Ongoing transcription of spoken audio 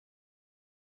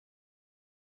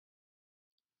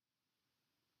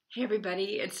Hey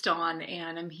everybody, it's Dawn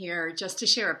and I'm here just to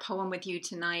share a poem with you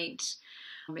tonight.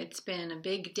 It's been a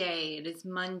big day. It is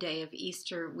Monday of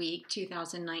Easter week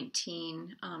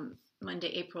 2019, Monday,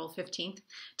 April 15th,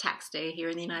 tax day here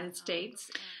in the United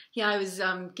States. Yeah, I was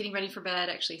getting ready for bed,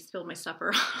 actually spilled my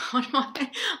supper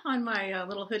on my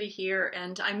little hoodie here,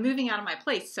 and I'm moving out of my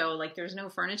place, so like there's no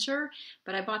furniture,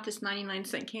 but I bought this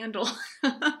 99-cent candle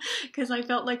because I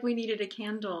felt like we needed a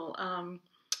candle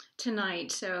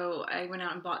tonight, so I went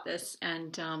out and bought this,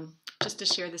 and just to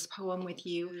share this poem with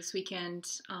you this weekend.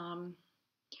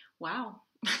 Wow.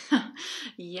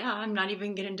 Yeah, I'm not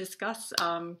even going to discuss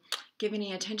give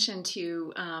any attention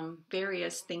to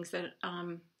various things that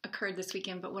occurred this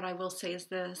weekend, but what I will say is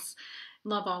this: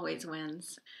 love always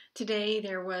wins. Today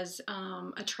there was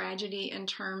a tragedy in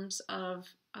terms of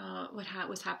what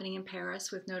was happening in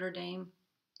Paris with Notre Dame,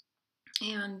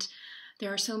 and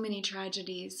there are so many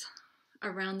tragedies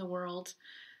around the world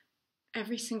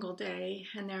every single day,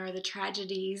 and there are the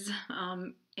tragedies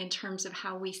in terms of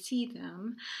how we see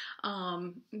them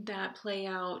that play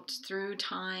out through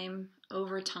time,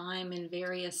 over time, in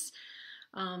various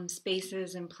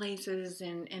spaces and places,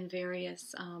 and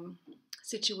various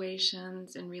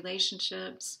situations and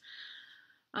relationships,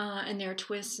 and there are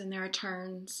twists and there are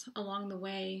turns along the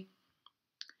way.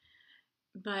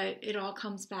 But it all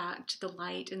comes back to the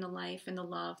light and the life and the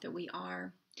love that we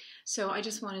are. So I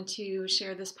just wanted to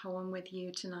share this poem with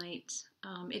you tonight.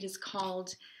 It is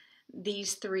called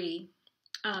These Three.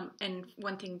 And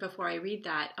one thing before I read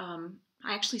that, I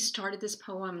actually started this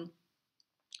poem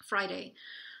Friday.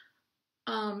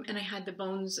 And I had the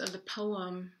bones of the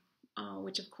poem,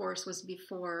 which of course was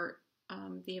before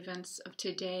the events of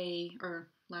today, or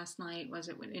last night, was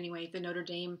it? Anyway, the Notre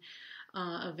Dame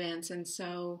events. And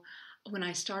so when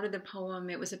I started the poem,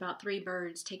 it was about three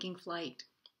birds taking flight.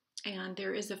 And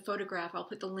there is a photograph. I'll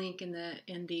put the link in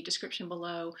the description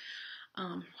below.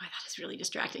 Wow, that is really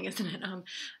distracting, isn't it?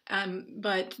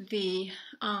 But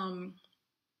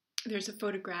there's a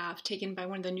photograph taken by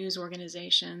one of the news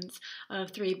organizations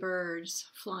of three birds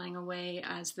flying away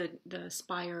as the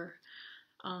spire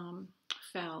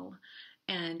fell.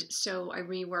 And so I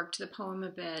reworked the poem a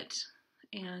bit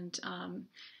and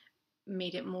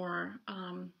made it more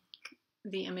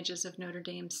the images of Notre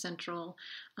Dame central.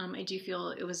 I do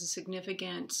feel it was a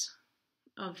significant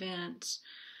event,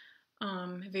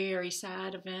 very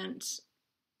sad event,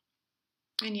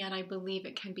 and yet I believe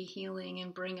it can be healing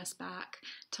and bring us back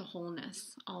to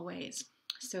wholeness always.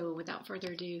 So without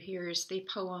further ado, here's the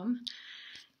poem,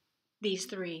 These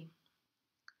Three.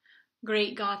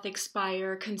 Great Gothic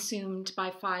spire consumed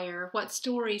by fire, what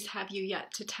stories have you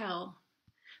yet to tell?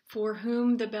 For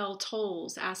whom the bell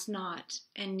tolls, ask not,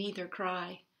 and neither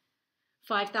cry.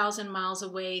 5,000 miles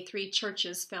away, three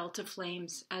churches fell to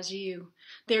flames as you.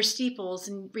 Their steeples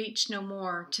reach no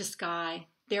more to sky.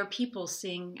 Their people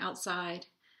sing outside.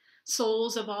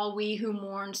 Souls of all we who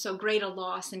mourn so great a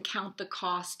loss and count the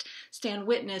cost, stand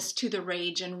witness to the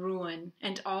rage and ruin,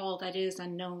 and all that is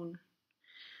unknown.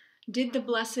 Did the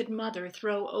Blessed Mother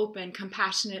throw open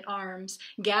compassionate arms,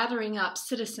 gathering up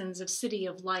citizens of City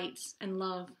of Lights and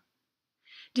Love?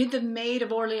 Did the Maid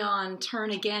of Orleans turn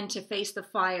again to face the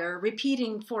fire,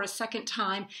 repeating for a second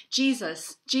time,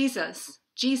 Jesus, Jesus,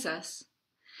 Jesus?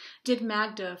 Did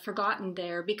Magda, forgotten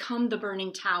there, become the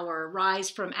burning tower, rise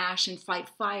from ash and fight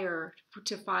fire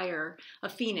to fire, a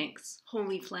phoenix,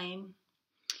 holy flame?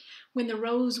 When the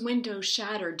rose windows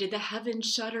shattered, did the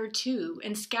heavens shudder too,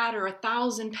 and scatter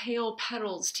 1,000 pale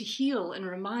petals to heal and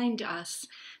remind us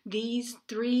these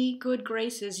three good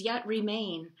graces yet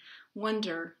remain: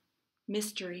 wonder,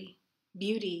 mystery,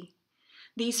 beauty.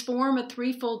 These form a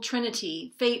threefold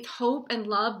trinity, faith, hope, and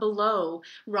love below,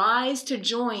 rise to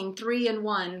join three in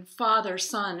one, Father,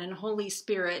 Son, and Holy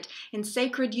Spirit, in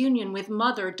sacred union with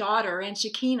Mother, Daughter, and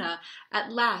Shekinah,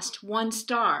 at last one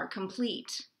star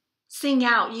complete. Sing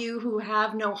out, you who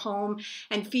have no home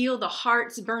and feel the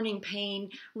heart's burning pain,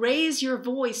 raise your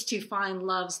voice to find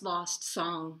love's lost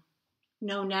song.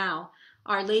 Know now,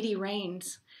 Our Lady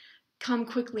reigns. Come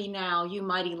quickly now, you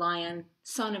mighty lion,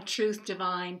 Son of truth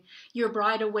divine. Your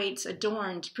bride awaits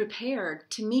adorned, prepared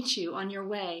to meet you on your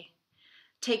way.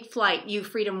 Take flight, you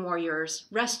freedom warriors.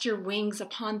 Rest your wings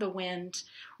upon the wind.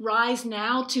 Rise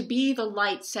now to be the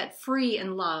light set free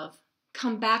in love.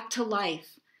 Come back to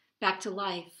life, back to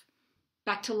life,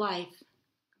 back to life,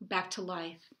 back to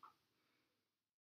life.